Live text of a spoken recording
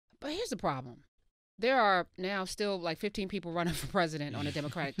But here's the problem. There are now still like 15 people running for president on a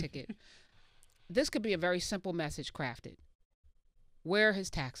Democratic ticket. This could be a very simple message crafted. Where are his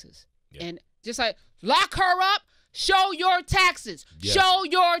taxes? Yeah. And just like, lock her up, show your taxes. Yeah. Show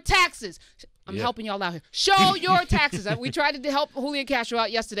your taxes. I'm helping y'all out here. Show your taxes. We tried to help Julian Castro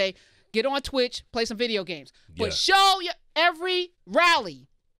out yesterday. Get on Twitch, play some video games. But show every rally.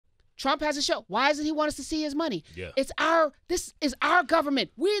 Trump has a show. Why doesn't he want us to see his money? Yeah. This is our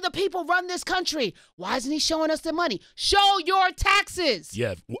government. We the people run this country. Why isn't he showing us the money? Show your taxes.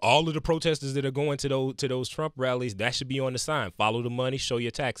 Yeah, all of the protesters that are going to those Trump rallies, that should be on the sign. Follow the money, show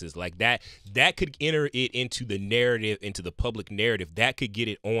your taxes. Like that could enter it into the narrative, into the public narrative. That could get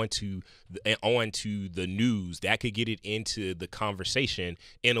it onto the news. That could get it into the conversation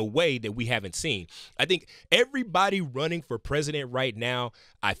in a way that we haven't seen. I think everybody running for president right now,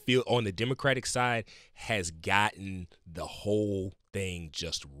 I feel on the Democratic side, has gotten the whole thing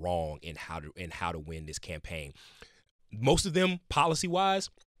just wrong in how to win this campaign. Most of them, policy-wise,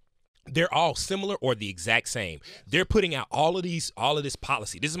 they're all similar or the exact same. They're putting out all of this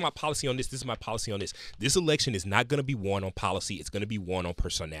policy. This is my policy on this. This is my policy on this. This election is not going to be won on policy. It's going to be won on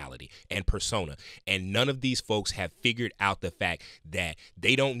personality and persona. And none of these folks have figured out the fact that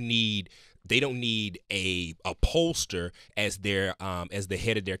they don't need a pollster as the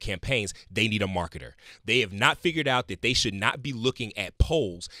head of their campaigns. They need a marketer. They have not figured out that they should not be looking at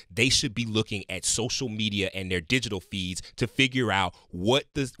polls. They should be looking at social media and their digital feeds to figure out what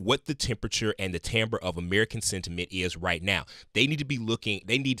the temperature and the timbre of American sentiment is right now. They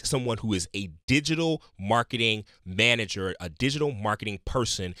need someone who is a digital marketing manager, a digital marketing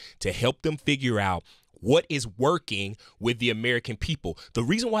person to help them figure out what is working with the American people. The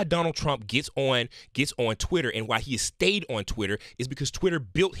reason why Donald Trump gets on Twitter and why he has stayed on Twitter is because Twitter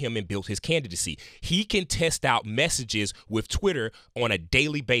built him and built his candidacy. He can test out messages with Twitter on a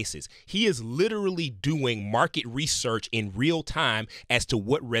daily basis. He is literally doing market research in real time as to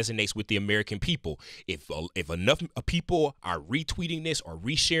what resonates with the American people. If enough people are retweeting this or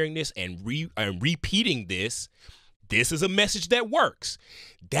resharing this and repeating this, this is a message that works.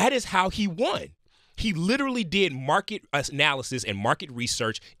 That is how he won. He literally did market analysis and market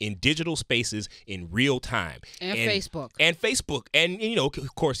research in digital spaces in real time. And Facebook. And,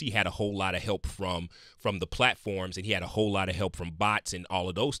 of course, he had a whole lot of help from the platforms, and he had a whole lot of help from bots and all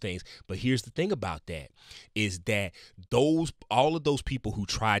of those things. But here's the thing about that is that all of those people who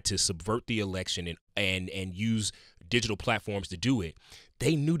tried to subvert the election and use digital platforms to do it,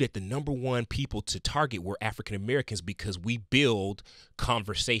 they knew that the number one people to target were African Americans because we build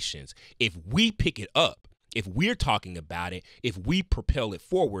conversations. If we pick it up, if we're talking about it, if we propel it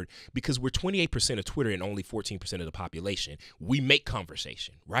forward, because we're 28% of Twitter and only 14% of the population, we make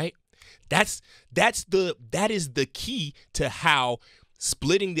conversation, right? That is the key to how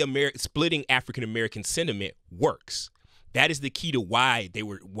splitting African American sentiment works. That is the key to why they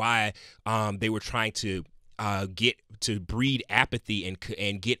were trying to get to breed apathy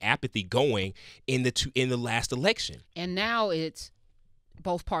and get apathy going in the last election. And now it's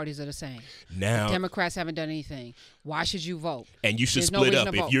both parties are the same. Now Democrats haven't done anything. Why should you vote? And you should split up.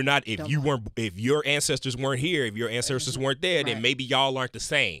 If your ancestors weren't here, if your ancestors weren't there, then maybe y'all aren't the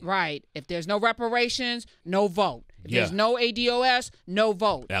same. Right. If there's no reparations, no vote. If there's no ADOS, no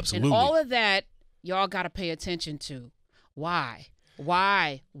vote. Absolutely. And all of that, y'all got to pay attention to. Why?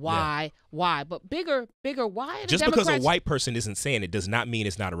 But bigger, why? Just because a white person isn't saying it does not mean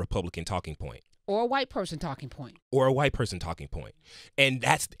it's not a Republican talking point. Or a white person talking point. And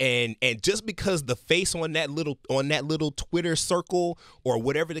and just because the face on that little Twitter circle or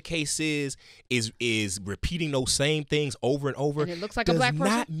whatever the case is repeating those same things over and over, and it looks like a black person,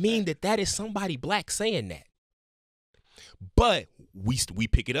 does not mean that is somebody black saying that. But we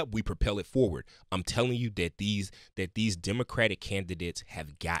pick it up, we propel it forward. I'm telling you that these Democratic candidates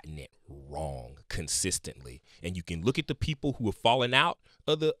have gotten it wrong consistently. And you can look at the people who have fallen out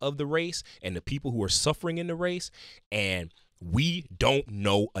of the race and the people who are suffering in the race, and we don't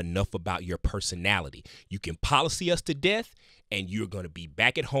know enough about your personality. You can policy us to death, and you're going to be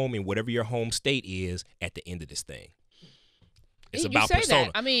back at home in whatever your home state is at the end of this thing. It's about persona.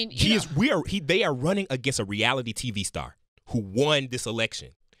 That. I mean, they are running against a reality TV star who won this election.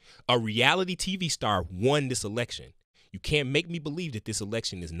 A reality TV star won this election. You can't make me believe that this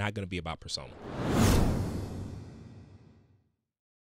election is not going to be about persona.